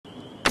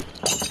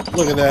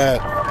Look at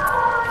that.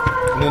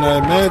 And then I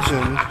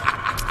imagine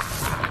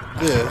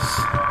this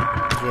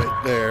is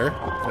right there.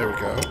 There we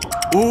go.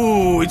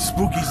 Ooh, it's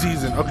spooky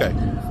season. Okay.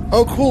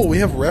 Oh, cool. We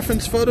have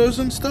reference photos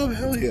and stuff?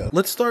 Hell yeah.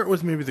 Let's start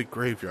with maybe the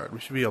graveyard. We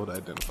should be able to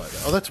identify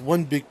that. Oh, that's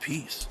one big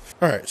piece.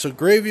 Alright, so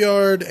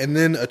graveyard and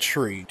then a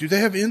tree. Do they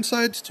have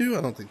insides too?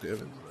 I don't think they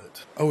have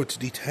insides. Oh, it's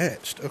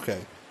detached.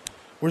 Okay.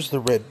 Where's the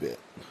red bit?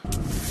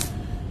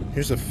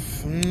 Here's a...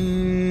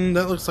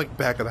 that looks like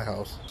back of the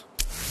house.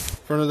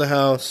 Front of the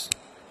house.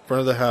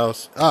 Front of the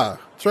house. Ah,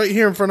 it's right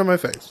here in front of my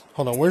face.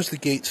 Hold on, where's the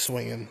gate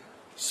swinging?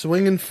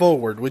 Swinging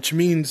forward, which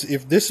means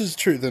if this is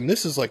true, then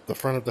this is like the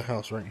front of the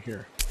house right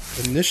here.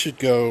 And this should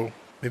go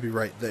maybe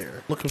right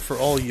there. Looking for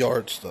all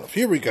yard stuff.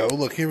 Here we go.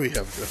 Look, here we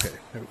have... Okay,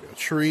 there we go.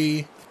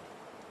 Tree.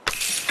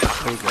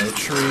 There we go.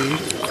 Tree.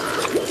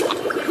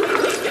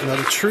 Now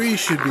the tree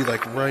should be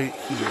like right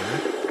here.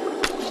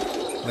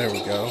 There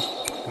we go.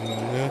 And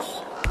then this.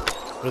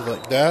 Goes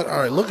like that.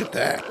 Alright, look at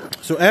that.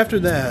 So after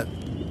that,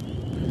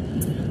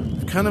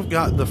 I've kind of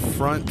got the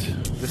front,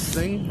 this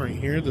thing right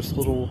here, this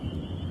little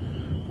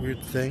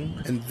weird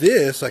thing. And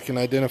this I can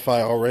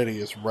identify already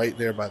is right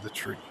there by the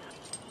tree.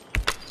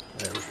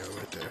 There we go,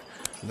 right there.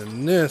 And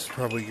then this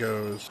probably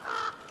goes...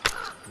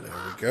 There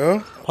we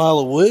go. Pile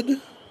of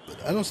wood.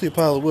 I don't see a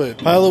pile of wood.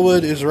 Pile of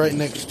wood is right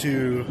next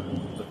to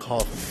the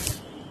coffin.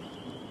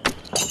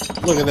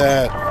 Look at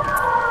that.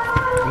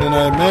 And then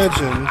I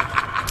imagine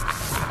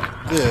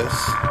this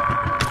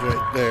is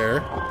right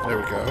there. There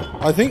we go.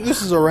 I think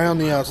this is around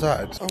the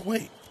outside. Oh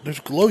wait, there's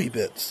glowy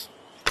bits.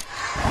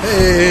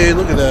 Hey,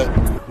 look at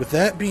that. With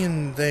that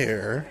being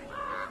there,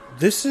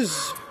 this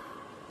is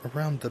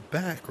around the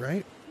back,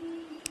 right?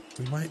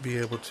 We might be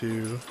able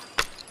to...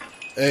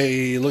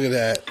 Hey, look at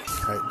that.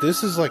 Alright,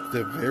 this is like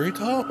the very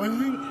top, I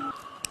think.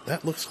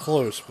 That looks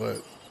close,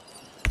 but...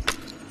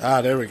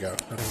 Ah, there we go.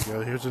 There we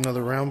go. Here's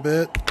another round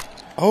bit.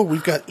 Oh,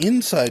 we've got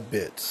inside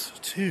bits,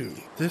 too.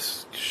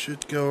 This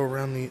should go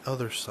around the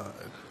other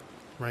side.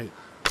 Right.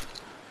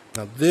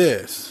 Now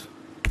this...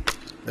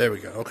 There we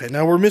go. Okay,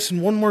 now we're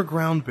missing one more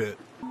ground bit.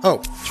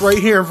 Oh, it's right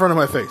here in front of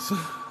my face.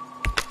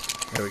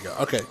 There we go.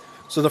 Okay,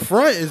 so the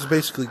front is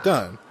basically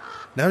done.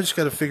 Now I just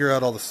got to figure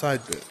out all the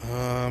side bit.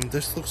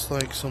 This looks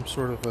like some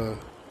sort of a...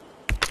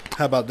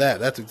 How about that?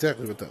 That's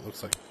exactly what that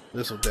looks like.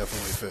 This will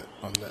definitely fit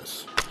on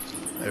this.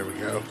 There we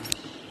go.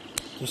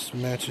 This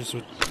matches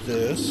with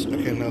this.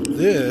 Okay, now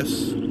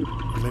this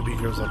maybe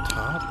goes on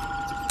top.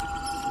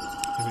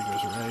 Maybe it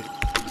goes right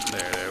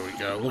there. There we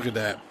go. Look at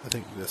that. I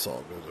think this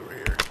all goes over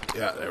here.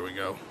 Yeah, there we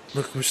go.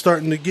 Look, we're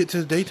starting to get to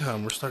the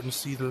daytime. We're starting to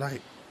see the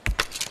light.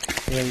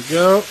 There we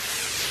go.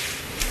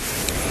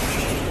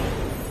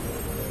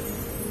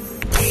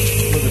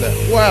 Look at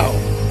that. Wow.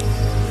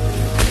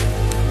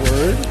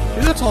 Word.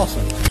 Dude, that's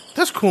awesome.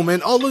 That's cool,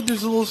 man. Oh, look,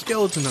 there's a little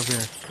skeleton up here.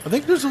 I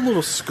think there's a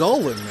little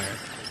skull in there.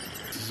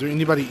 Is there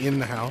anybody in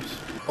the house?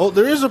 Oh,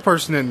 there is a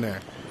person in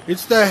there.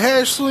 It's the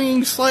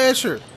Hashling Slasher.